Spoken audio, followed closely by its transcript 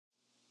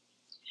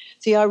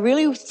See,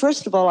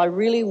 first of all, I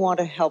really want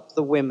to help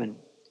the women.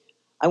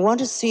 I want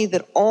to see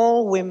that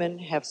all women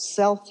have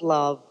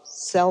self-love,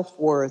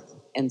 self-worth,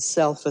 and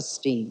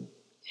self-esteem.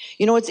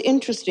 You know, it's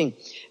interesting.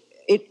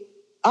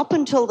 Up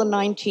until the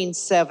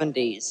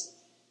 1970s,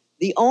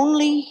 the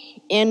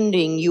only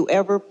ending you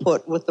ever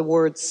put with the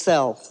word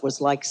self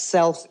was like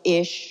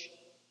selfish.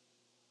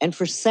 And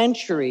for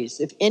centuries,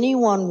 if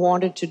anyone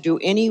wanted to do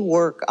any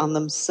work on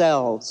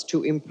themselves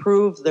to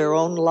improve their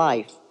own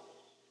life,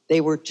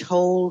 they were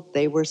told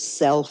they were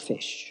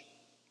selfish,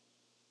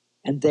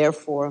 and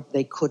therefore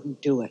they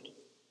couldn't do it.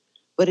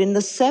 But in the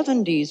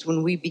 70s,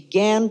 when we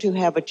began to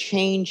have a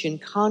change in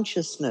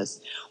consciousness,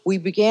 we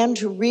began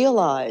to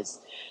realize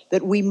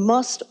that we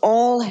must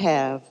all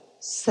have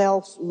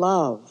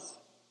self-love,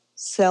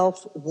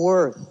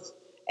 self-worth,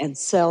 and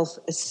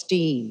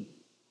self-esteem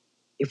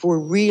if we're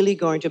really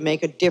going to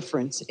make a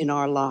difference in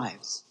our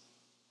lives.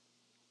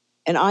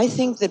 And I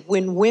think that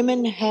when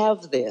women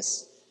have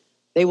this,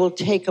 they will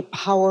take a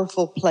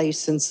powerful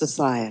place in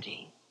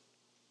society.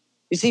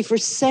 You see, for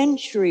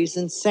centuries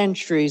and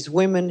centuries,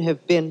 women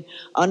have been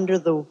under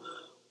the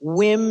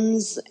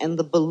whims and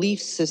the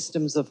belief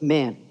systems of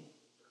men.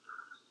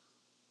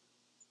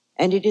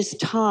 And it is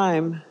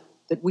time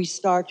that we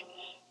start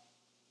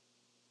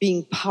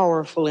being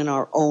powerful in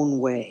our own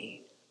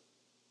way,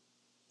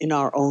 in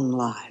our own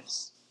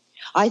lives.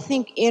 I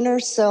think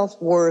inner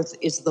self-worth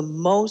is the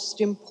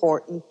most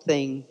important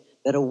thing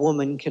that a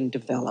woman can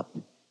develop.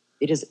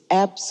 It is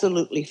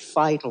absolutely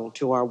vital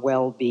to our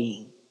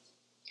well-being.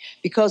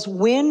 Because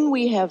when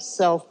we have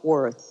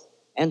self-worth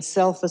and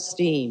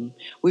self-esteem,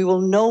 we will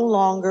no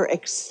longer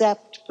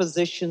accept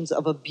positions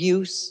of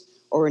abuse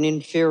or an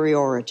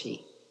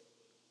inferiority.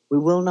 We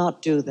will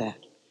not do that.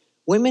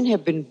 Women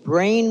have been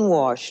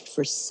brainwashed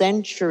for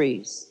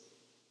centuries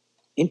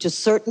into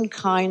certain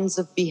kinds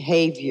of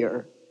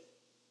behavior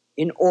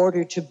in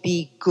order to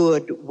be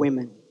good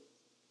women.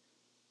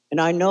 And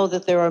I know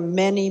that there are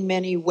many,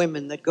 many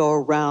women that go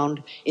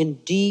around in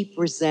deep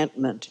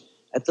resentment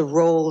at the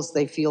roles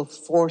they feel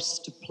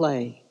forced to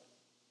play.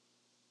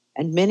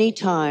 And many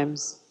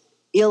times,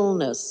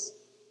 illness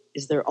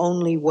is their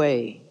only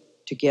way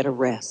to get a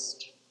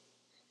rest.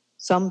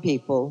 Some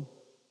people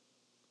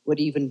would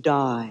even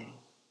die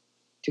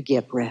to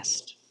get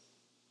rest.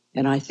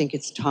 And I think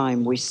it's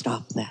time we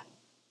stop that.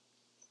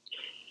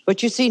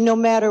 But you see, no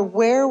matter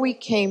where we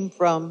came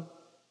from,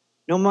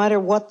 no matter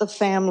what the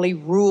family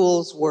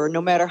rules were,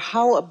 no matter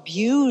how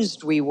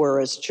abused we were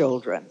as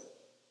children,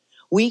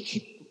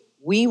 we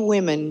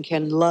women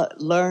can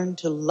learn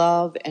to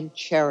love and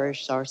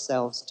cherish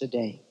ourselves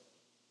today.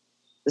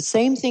 The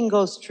same thing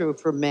goes true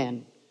for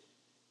men,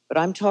 but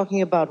I'm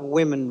talking about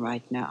women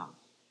right now.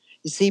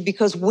 You see,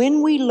 because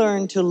when we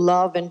learn to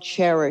love and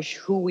cherish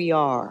who we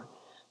are,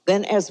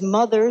 then as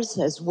mothers,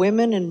 as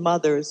women and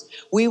mothers,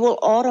 we will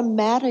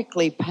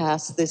automatically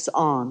pass this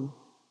on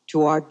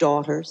to our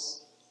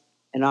daughters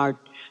and our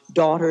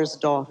daughters'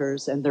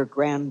 daughters and their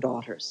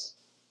granddaughters.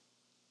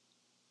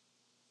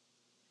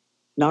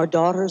 And our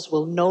daughters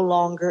will no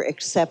longer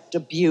accept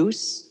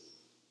abuse,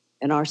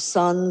 and our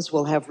sons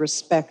will have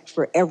respect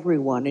for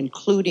everyone,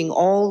 including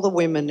all the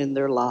women in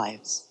their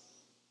lives.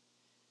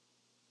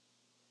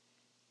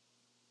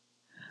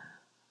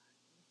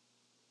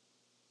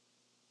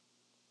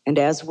 And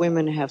as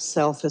women have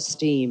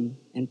self-esteem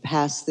and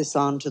pass this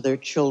on to their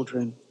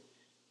children,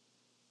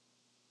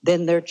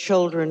 then their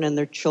children and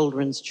their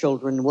children's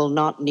children will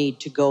not need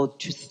to go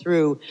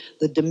through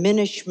the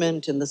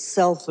diminishment and the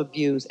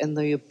self-abuse and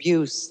the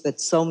abuse that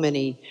so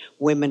many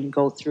women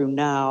go through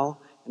now,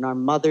 and our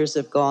mothers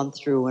have gone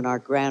through, and our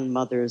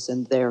grandmothers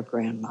and their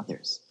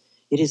grandmothers.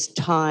 It is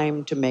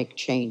time to make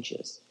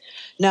changes.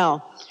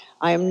 Now,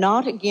 I am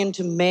not again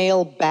to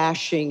male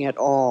bashing at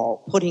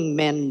all, putting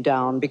men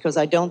down, because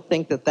I don't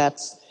think that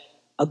that's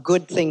a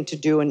good thing to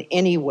do in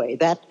any way.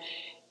 That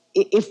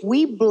if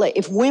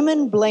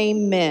women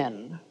blame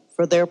men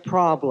for their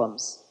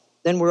problems,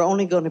 then we're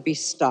only going to be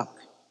stuck,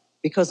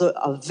 because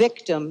a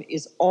victim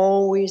is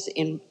always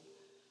in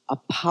a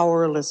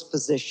powerless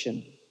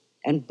position,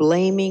 and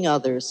blaming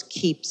others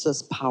keeps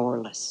us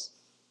powerless,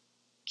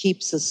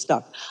 keeps us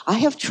stuck. I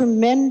have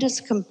tremendous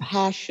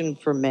compassion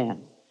for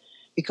men,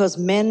 because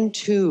men,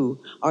 too,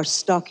 are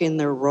stuck in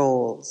their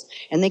roles,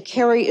 and they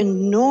carry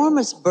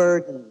enormous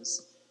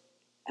burdens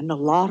and a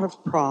lot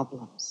of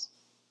problems.